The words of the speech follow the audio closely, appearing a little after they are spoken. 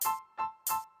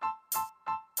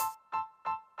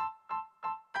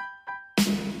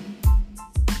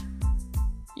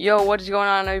Yo, what is going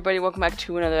on, everybody? Welcome back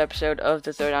to another episode of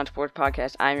the Throw Down Sports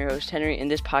Podcast. I'm your host, Henry. In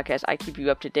this podcast, I keep you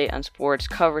up to date on sports,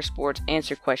 cover sports,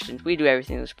 answer questions. We do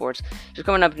everything with sports. So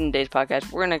coming up in today's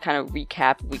podcast, we're going to kind of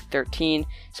recap Week 13,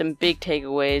 some big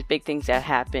takeaways, big things that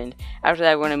happened. After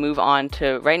that, we're going to move on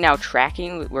to, right now,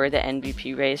 tracking where the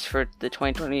MVP race for the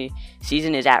 2020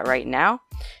 season is at right now.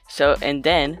 And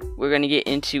then we're going to get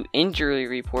into injury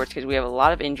reports because we have a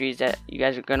lot of injuries that you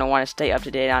guys are going to want to stay up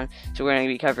to date on. So we're going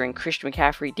to be covering Christian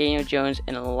McCaffrey, Daniel Jones,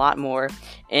 and a lot more.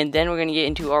 And then we're going to get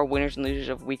into our winners and losers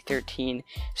of Week 13.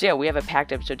 So yeah, we have a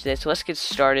packed episode today. So let's get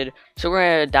started. So we're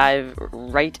going to dive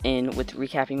right in with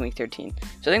recapping Week 13.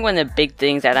 So I think one of the big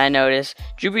things that I noticed,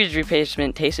 Drew Brees'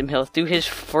 replacement, Taysom Hill, threw his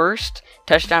first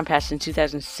touchdown pass in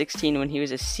 2016 when he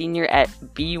was a senior at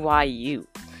BYU.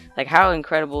 Like, how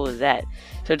incredible is that?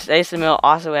 So Taysom Hill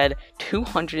also had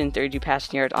 232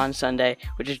 passing yards on Sunday,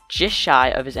 which is just shy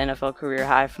of his NFL career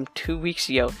high from 2 weeks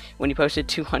ago when he posted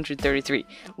 233.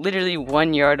 Literally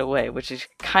 1 yard away, which is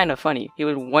kind of funny. He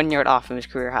was 1 yard off from his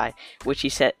career high, which he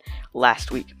set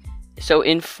last week. So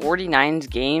in 49's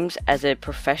games as a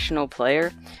professional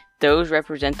player, those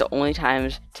represent the only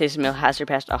times Taysom Hill has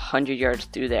surpassed 100 yards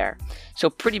through there. So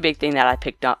pretty big thing that I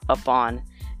picked up on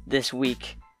this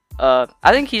week. I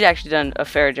think he's actually done a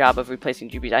fair job of replacing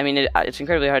Drew Brees. I mean, it's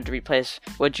incredibly hard to replace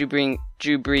what Drew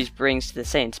Brees brings to the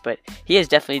Saints, but he has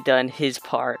definitely done his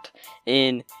part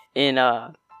in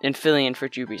filling in for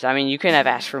Drew Brees. I mean, you couldn't have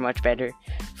asked for much better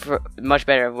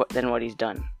than what he's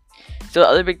done. So the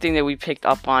other big thing that we picked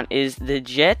up on is the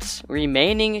Jets,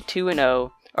 remaining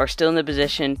 2-0, are still in the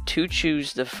position to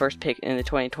choose the first pick in the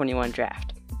 2021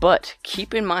 draft. But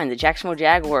keep in mind, the Jacksonville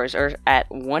Jaguars are at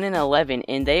 1-11,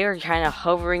 and they are kind of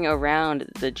hovering around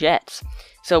the Jets.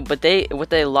 So, if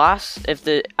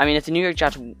the New York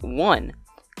Jets won,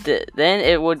 then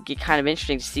it would get kind of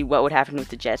interesting to see what would happen with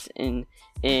the Jets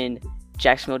in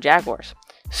Jacksonville Jaguars.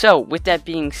 So, with that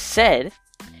being said,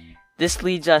 this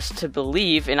leads us to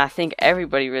believe, and I think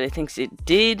everybody really thinks it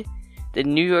did, the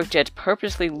New York Jets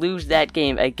purposely lose that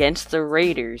game against the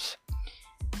Raiders.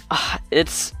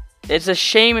 It's a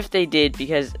shame if they did,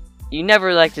 because you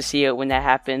never like to see it when that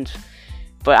happens.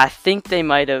 But I think they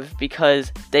might have,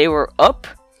 because they were up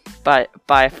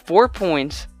by 4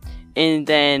 points, and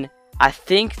then I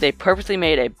think they purposely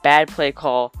made a bad play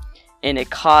call, and it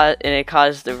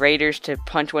caused the Raiders to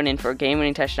punch one in for a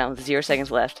game-winning touchdown with 0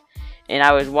 seconds left. And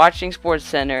I was watching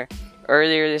SportsCenter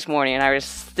earlier this morning, and I was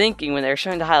thinking when they were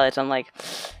showing the highlights, I'm like,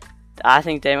 I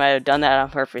think they might have done that on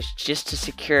purpose just to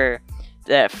secure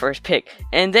that first pick.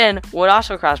 And then what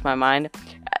also crossed my mind,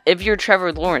 if you're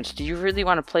Trevor Lawrence, do you really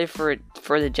want to play for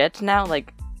the Jets now?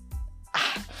 Like,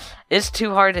 it's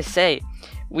too hard to say.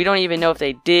 We don't even know if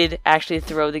they did actually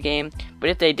throw the game,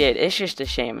 but if they did, it's just a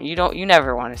shame. You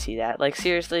never want to see that. Like,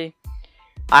 seriously,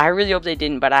 I really hope they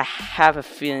didn't, but I have a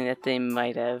feeling that they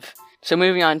might have. So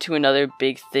moving on to another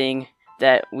big thing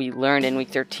that we learned in Week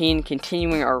 13,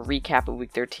 continuing our recap of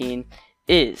Week 13,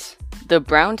 is the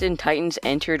Browns and Titans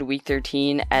entered Week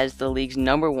 13 as the league's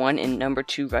number 1 and number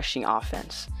 2 rushing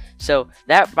offense. So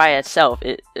that by itself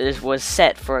was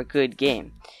set for a good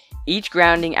game. Each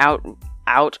grounding out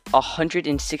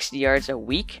 160 yards a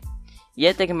week,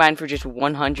 yet they combined for just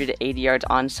 180 yards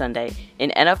on Sunday.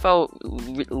 An NFL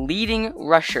leading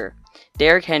rusher,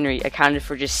 Derrick Henry, accounted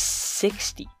for just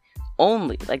 60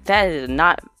 only. Like, that is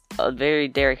not a very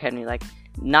Derrick Henry, like,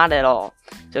 not at all.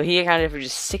 So he accounted for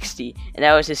just 60, and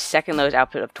that was his second lowest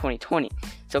output of 2020.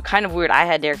 So kind of weird. I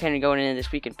had Derrick Henry going into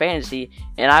this week in fantasy,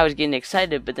 and I was getting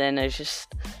excited, but then it's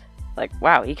just like,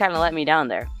 wow, he kind of let me down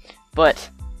there. But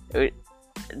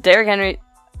Derrick Henry,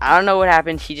 I don't know what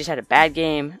happened. He just had a bad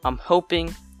game. I'm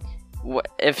hoping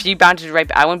if he bounces right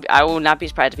back, I will not be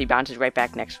surprised if he bounces right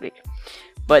back next week.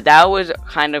 But that was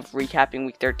kind of recapping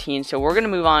Week 13. So we're going to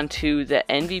move on to the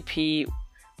MVP.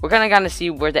 We're going to kind of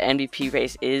see where the MVP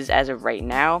race is as of right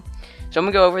now. So I'm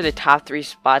going to go over the top 3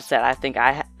 spots that I think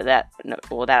that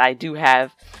I do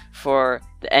have for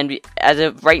the MVP. As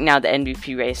of right now, the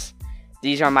MVP race.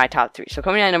 These are my top 3. So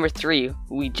coming in at number 3,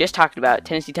 we just talked about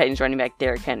Tennessee Titans running back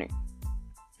Derrick Henry.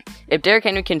 If Derrick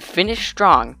Henry can finish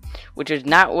strong, which is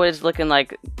not what it's looking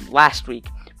like last week,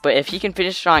 but if he can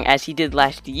finish strong as he did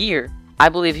last year, I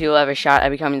believe he will have a shot at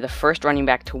becoming the first running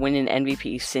back to win an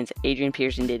MVP since Adrian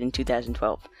Peterson did in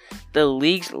 2012. The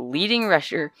league's leading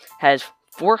rusher has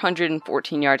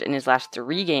 414 yards in his last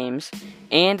 3 games,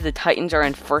 and the Titans are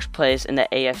in first place in the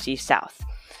AFC South.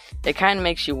 It kind of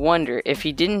makes you wonder, if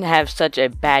he didn't have such a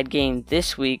bad game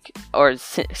this week, or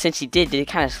since he did it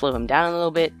kind of slow him down a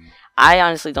little bit? I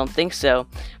honestly don't think so,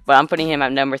 but I'm putting him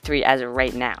at number 3 as of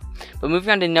right now. But moving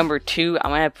on to number 2,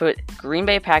 I'm going to put Green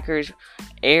Bay Packers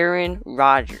Aaron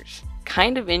Rodgers.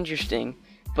 kind of interesting,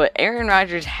 but Aaron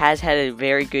Rodgers has had a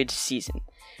very good season.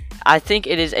 I think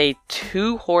it is a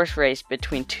 2-horse race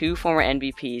between 2 former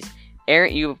MVPs.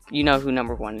 Aaron, you know who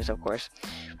number 1 is, of course.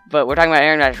 But we're talking about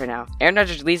Aaron Rodgers right now. Aaron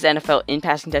Rodgers leads the NFL in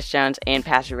passing touchdowns and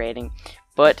passer rating,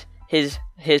 but his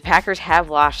Packers have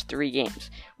lost 3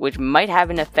 games, which might have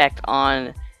an effect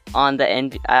on the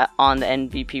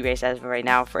MVP race as of right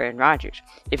now for Aaron Rodgers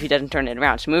if he doesn't turn it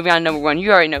around. So moving on to number 1,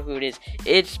 you already know who it is.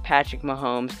 It's Patrick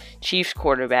Mahomes, Chiefs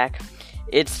quarterback.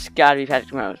 It's got to be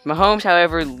Patrick Mahomes. Mahomes,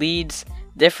 however, leads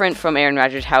different from Aaron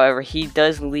Rodgers. However, he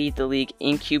does lead the league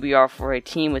in QBR for a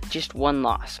team with just 1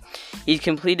 loss. He's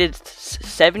completed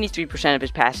 73% of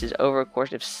his passes over a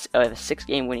course of a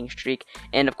 6-game winning streak.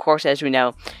 And of course, as we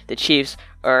know, the Chiefs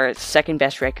are second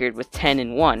best record with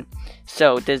 10-1.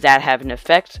 So does that have an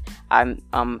effect? I'm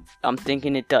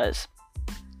thinking it does,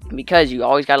 because you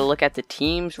always got to look at the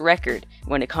team's record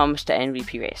when it comes to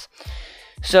MVP race.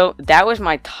 So that was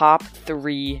my top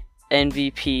 3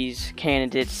 MVPs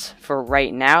candidates for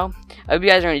right now. I hope you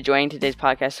guys are enjoying today's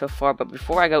podcast so far, but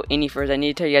before I go any further, I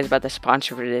need to tell you guys about the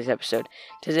sponsor for today's episode.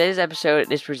 Today's episode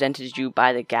is presented to you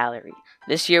by The Gallery.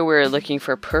 This year we're looking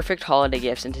for perfect holiday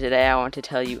gifts, and today I want to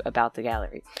tell you about The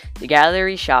Gallery. The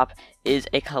Gallery shop is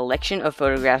a collection of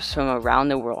photographs from around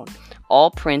the world. All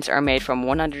prints are made from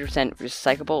 100%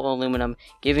 recyclable aluminum,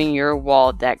 giving your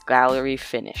wall that gallery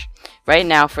finish. Right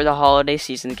now, for the holiday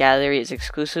season, the Gallery is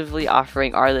exclusively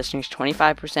offering our listeners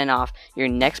 25% off your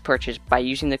next purchase by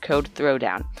using the code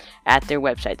THROWDOWN at their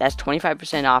website. That's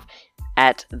 25% off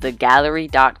at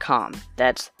thegallery.com.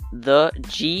 That's the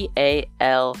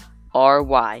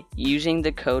GALRY, using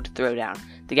the code THROWDOWN.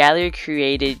 The Gallery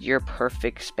created your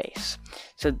perfect space.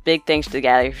 So big thanks to The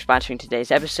Gallery for sponsoring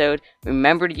today's episode.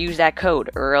 Remember to use that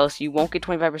code, or else you won't get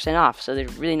 25% off, so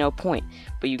there's really no point.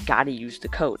 But you gotta use the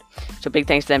code. So big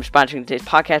thanks to them for sponsoring today's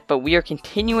podcast, but we are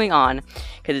continuing on,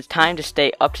 because it's time to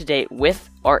stay up to date with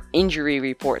our injury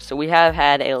report. So we have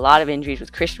had a lot of injuries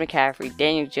with Christian McCaffrey,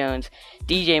 Daniel Jones,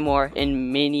 DJ Moore,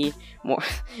 and many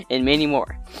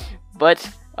more. But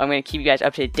I'm going to keep you guys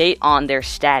up to date on their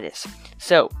status.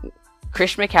 So,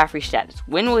 Christian McCaffrey's status.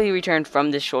 When will he return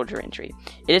from this shoulder injury?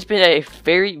 It has been a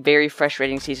very, very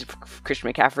frustrating season for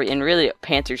Christian McCaffrey and really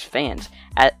Panthers fans.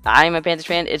 I'm a Panthers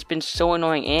fan. It's been so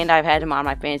annoying, and I've had him on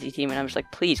my fantasy team, and I'm just like,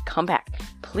 please, come back.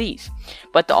 Please.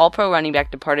 But the All-Pro running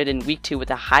back departed in Week 2 with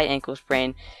a high ankle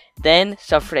sprain, then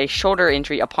suffered a shoulder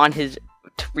injury upon his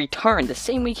return. The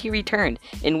same week he returned,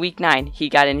 in Week 9, he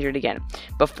got injured again.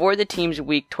 Before the team's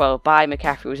Week 12 bye,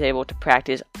 McCaffrey was able to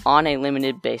practice on a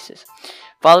limited basis.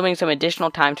 Following some additional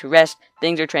time to rest,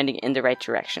 things are trending in the right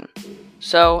direction.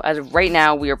 So, as of right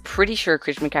now, we are pretty sure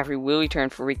Christian McCaffrey will return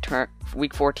for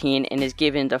Week 14 and is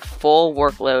given the full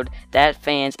workload that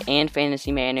fans and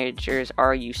fantasy managers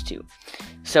are used to.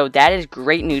 So that is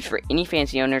great news for any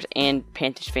fantasy owners and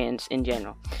Panthers fans in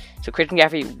general. So Christian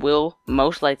McCaffrey will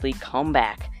most likely come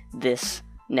back this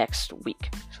next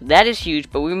week. So that is huge,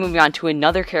 but we're moving on to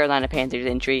another Carolina Panthers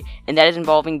injury, and that is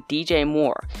involving DJ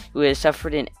Moore, who has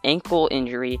suffered an ankle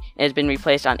injury and has been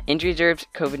replaced on injury reserve's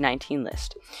COVID-19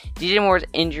 list. DJ Moore's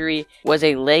injury was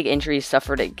a leg injury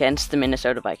suffered against the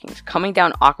Minnesota Vikings. Coming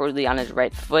down awkwardly on his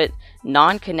right foot,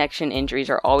 non-connection injuries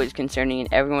are always concerning,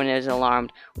 and everyone is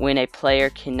alarmed when a player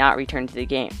cannot return to the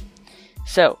game.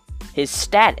 So, his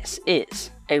status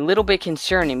is a little bit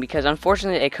concerning because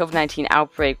unfortunately a COVID-19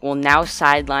 outbreak will now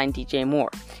sideline DJ Moore.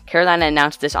 Carolina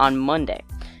announced this on Monday,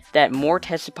 that Moore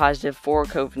tested positive for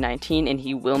COVID-19 and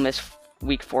he will miss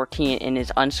Week 14 and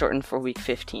is uncertain for Week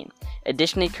 15.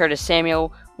 Additionally, Curtis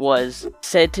Samuel was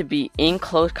said to be in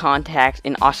close contact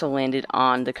and also landed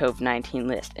on the COVID-19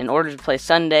 list. In order to play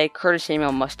Sunday, Curtis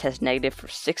Samuel must test negative for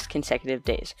 6 consecutive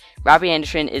days. Robbie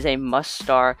Anderson is a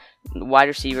must-star wide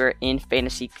receiver in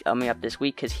fantasy coming up this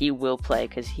week because he will play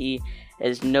because he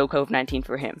has no COVID-19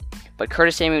 for him. But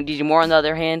Curtis Samuel and DJ Moore, on the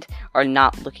other hand, are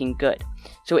not looking good.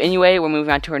 So anyway, we're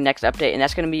moving on to our next update, and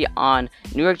that's going to be on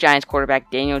New York Giants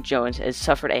quarterback Daniel Jones has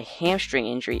suffered a hamstring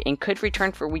injury and could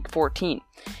return for Week 14.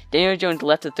 Daniel Jones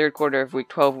left the third quarter of Week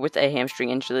 12 with a hamstring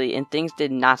injury, and things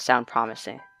did not sound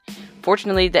promising.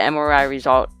 Fortunately, the MRI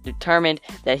result determined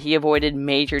that he avoided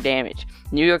major damage.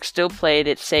 New York still played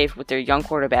it safe with their young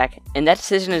quarterback, and that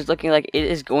decision is looking like it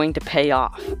is going to pay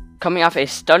off. Coming off a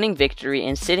stunning victory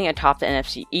and sitting atop the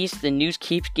NFC East, the news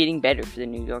keeps getting better for the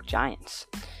New York Giants.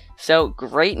 So,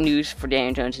 great news for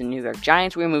Daniel Jones and the New York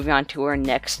Giants. We're moving on to our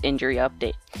next injury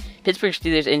update. Pittsburgh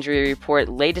Steelers injury report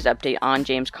latest update on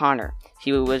James Conner.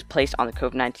 He was placed on the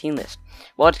COVID-19 list.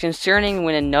 While it's concerning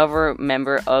when another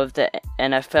member of the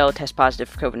NFL tests positive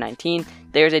for COVID-19,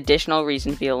 there's additional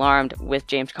reason to be alarmed with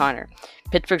James Conner.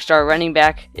 Pittsburgh star running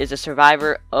back is a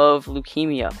survivor of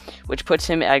leukemia, which puts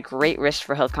him at great risk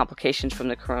for health complications from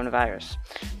the coronavirus.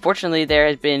 Fortunately, there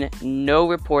has been no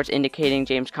reports indicating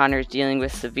James Conner is dealing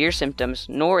with severe symptoms,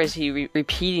 nor is he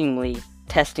repeatedly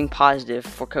testing positive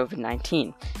for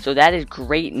COVID-19. So that is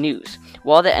great news.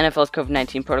 While the NFL's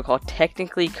COVID-19 protocol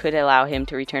technically could allow him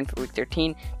to return for Week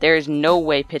 13, there is no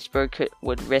way Pittsburgh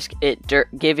would risk it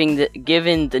given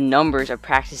the numbers of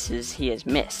practices he has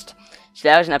missed. So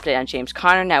that was an update on James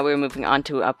Conner. Now we're moving on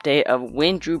to an update of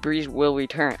when Drew Brees will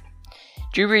return.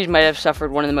 Drew Brees might have suffered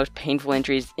one of the most painful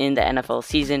injuries in the NFL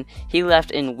season. He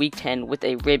left in Week 10 with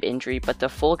a rib injury, but the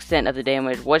full extent of the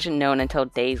damage wasn't known until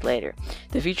days later.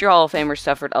 The future Hall of Famer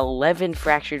suffered 11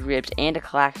 fractured ribs and a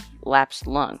collapsed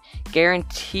lung,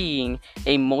 guaranteeing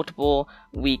a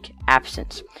multiple-week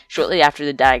absence. Shortly after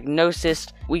the diagnosis,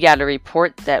 we got a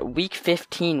report that Week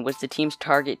 15 was the team's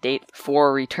target date for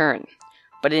a return.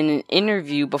 But in an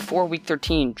interview before Week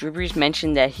 13, Drew Brees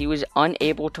mentioned that he was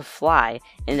unable to fly,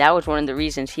 and that was one of the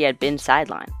reasons he had been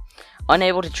sidelined.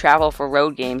 Unable to travel for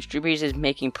road games, Drew Brees is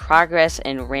making progress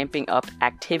and ramping up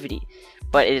activity,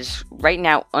 but it is right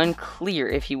now unclear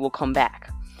if he will come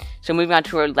back. So moving on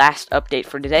to our last update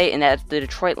for today, and that's the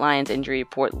Detroit Lions injury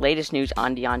report, latest news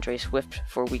on DeAndre Swift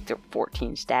for Week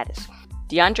 14 status.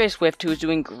 DeAndre Swift, who is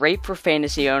doing great for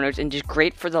fantasy owners and just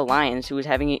great for the Lions,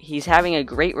 he's having a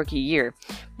great rookie year,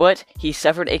 but he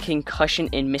suffered a concussion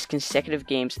and missed consecutive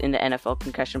games in the NFL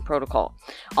concussion protocol.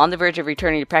 On the verge of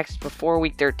returning to practice before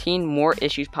Week 13, more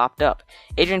issues popped up.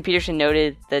 Adrian Peterson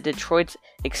noted that Detroit's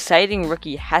exciting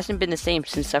rookie hasn't been the same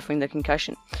since suffering the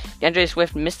concussion. DeAndre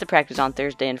Swift missed the practice on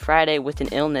Thursday and Friday with an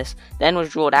illness, then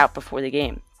was ruled out before the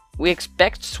game. We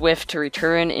expect Swift to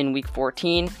return in Week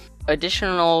 14.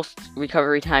 Additional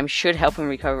recovery time should help him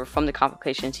recover from the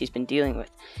complications he's been dealing with.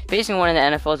 Facing one of the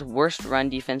NFL's worst run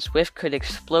defense, Swift could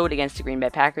explode against the Green Bay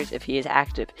Packers if he is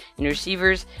active, and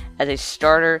receivers as a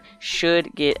starter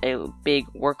should get a big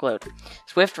workload.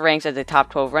 Swift ranks as a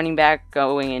top 12 running back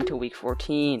going into Week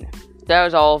 14. That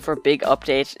was all for big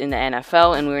updates in the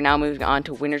NFL, and we're now moving on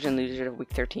to winners and losers of Week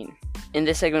 13. In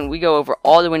this segment, we go over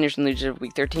all the winners and losers of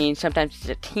Week 13. Sometimes it's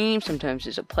a team, sometimes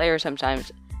it's a player,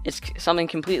 sometimes it's something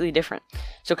completely different.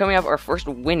 So coming up, our first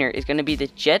winner is going to be the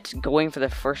Jets going for the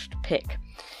first pick.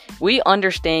 We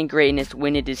understand greatness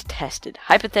when it is tested.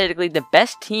 Hypothetically, the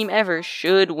best team ever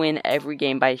should win every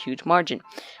game by a huge margin.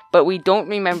 But we don't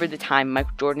remember the time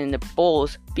Michael Jordan and the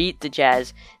Bulls beat the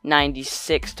Jazz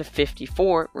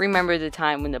 96-54. Remember the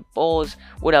time when the Bulls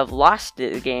would have lost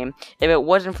the game if it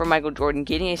wasn't for Michael Jordan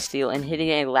getting a steal and hitting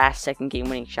a last-second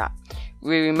game-winning shot.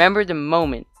 We remember the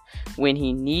moment when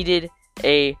he needed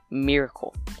a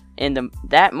miracle, and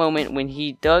that moment when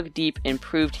he dug deep and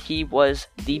proved he was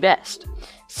the best.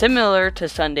 Similar to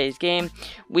Sunday's game,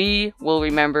 we will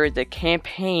remember the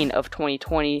campaign of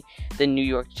 2020, the New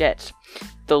York Jets.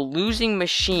 The losing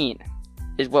machine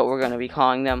is what we're going to be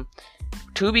calling them.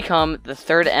 To become the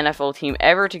third NFL team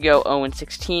ever to go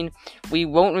 0-16, we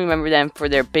won't remember them for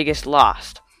their biggest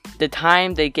loss, the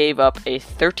time they gave up a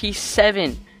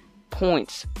 37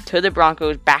 points to the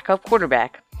Broncos backup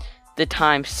quarterback, the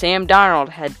time Sam Darnold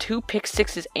had 2 pick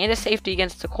sixes and a safety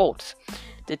against the Colts,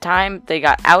 the time they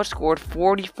got outscored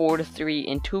 44-3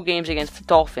 in 2 games against the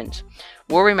Dolphins.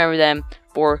 We'll remember them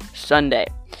for Sunday,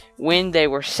 when they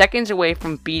were seconds away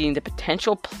from beating the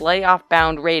potential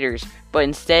playoff-bound Raiders, but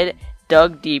instead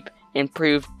dug deep and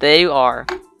proved they are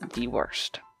the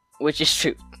worst. Which is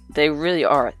true. They really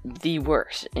are the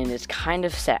worst, and it's kind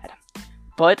of sad.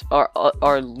 But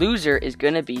our loser is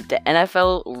going to be the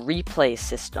NFL replay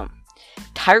system.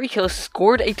 Tyreek Hill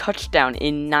scored a touchdown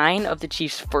in 9 of the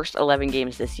Chiefs' first 11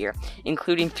 games this year,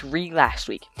 including 3 last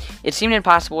week. It seemed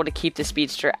impossible to keep the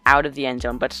speedster out of the end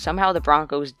zone, but somehow the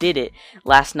Broncos did it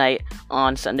last night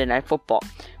on Sunday Night Football.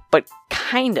 But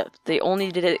kind of. They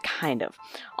only did it kind of.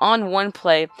 On one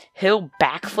play, Hill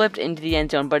backflipped into the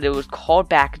end zone, but it was called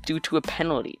back due to a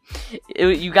penalty.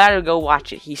 You gotta go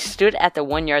watch it. He stood at the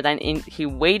 1 yard line, and he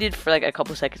waited for like a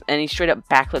couple seconds, and he straight up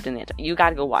backflipped in the end zone. You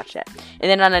gotta go watch that.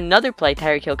 And then on another play,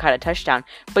 Tyreek Hill caught a touchdown,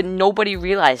 but nobody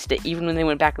realized it, even when they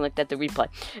went back and looked at the replay.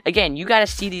 Again, you gotta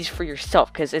see these for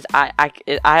yourself, because I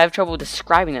have trouble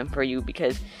describing them for you,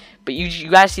 but you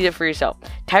gotta see it for yourself.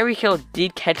 Tyreek Hill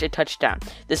did catch a touchdown.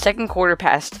 The second quarter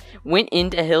pass went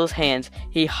into Hill's hands.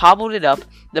 He hobbled it up.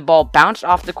 The ball bounced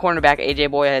off the cornerback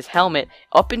AJ Boya's helmet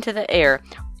up into the air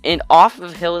and off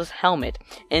of Hill's helmet,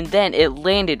 and then it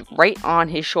landed right on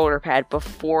his shoulder pad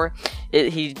before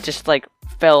he just like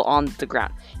fell on the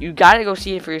ground. You gotta go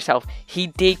see it for yourself. He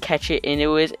did catch it, and it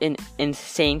was an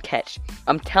insane catch.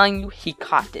 I'm telling you, he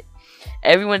caught it.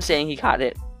 Everyone's saying he caught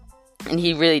it. And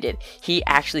he really did. He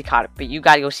actually caught it, but you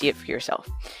got to go see it for yourself.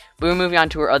 We're moving on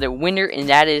to our other winner, and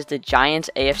that is the Giants'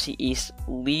 AFC East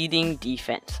leading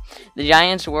defense. The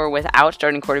Giants were without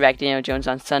starting quarterback Daniel Jones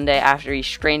on Sunday after he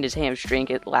strained his hamstring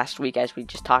last week, as we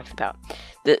just talked about.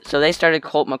 So they started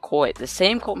Colt McCoy, the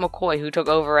same Colt McCoy who took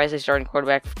over as a starting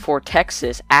quarterback for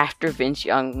Texas after Vince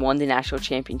Young won the national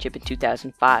championship in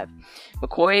 2005.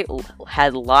 McCoy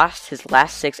had lost his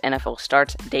last 6 NFL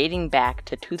starts dating back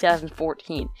to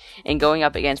 2014, and going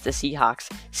up against the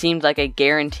Seahawks seemed like a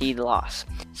guaranteed loss.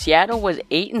 Seattle was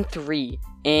 8-3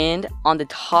 and on the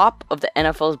top of the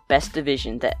NFL's best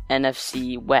division, the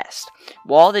NFC West,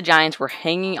 while the Giants were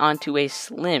hanging on to a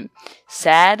slim,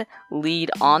 sad lead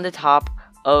on the top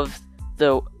of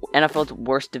the NFL's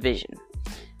worst division,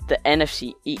 the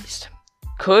NFC East.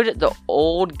 Could the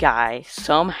old guy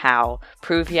somehow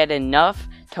prove he had enough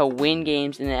to win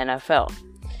games in the NFL?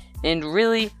 And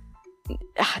really,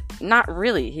 not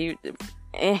really.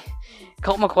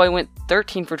 Colt McCoy went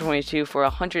 13 for 22 for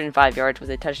 105 yards with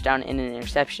a touchdown and an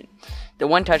interception. The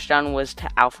one touchdown was to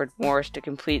Alfred Morris to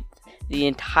complete the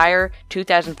entire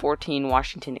 2014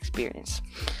 Washington experience.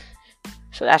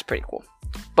 So that's pretty cool.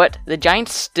 But the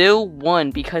Giants still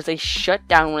won because they shut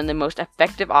down one of the most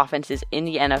effective offenses in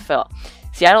the NFL.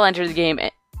 Seattle entered the game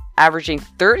averaging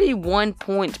 31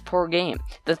 points per game,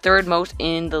 the third most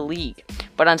in the league.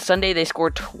 But on Sunday they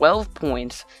scored 12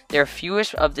 points, their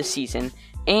fewest of the season,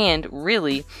 and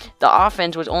really, the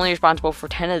offense was only responsible for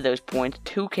 10 of those points.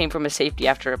 2 came from a safety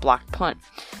after a blocked punt.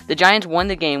 The Giants won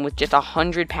the game with just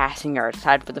 100 passing yards,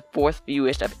 tied for the 4th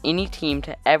fewest of any team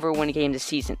to ever win a game this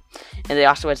season. And they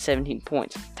also had 17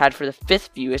 points, tied for the 5th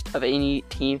fewest of any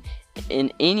team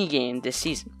in any game this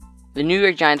season. The New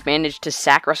York Giants managed to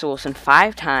sack Russell Wilson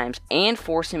 5 times and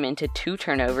force him into 2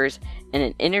 turnovers and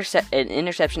an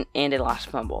interception and a lost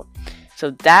fumble. So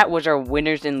that was our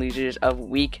winners and losers of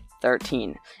Week 13.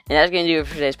 And that's going to do it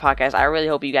for today's podcast. I really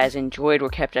hope you guys enjoyed, were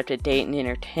kept up to date, and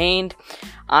entertained.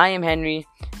 I am Henry.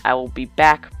 I will be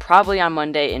back probably on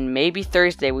Monday and maybe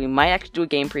Thursday. We might actually do a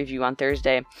game preview on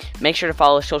Thursday. Make sure to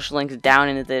follow the social links down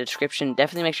in the description.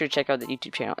 Definitely make sure to check out the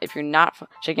YouTube channel. If you're not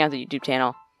checking out the YouTube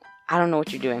channel, I don't know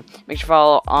what you're doing. Make sure to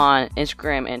follow on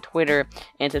Instagram and Twitter,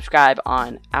 and subscribe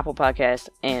on Apple Podcasts,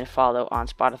 and follow on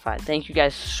Spotify. Thank you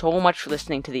guys so much for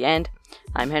listening to the end.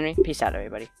 I'm Henry. Peace out,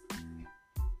 everybody.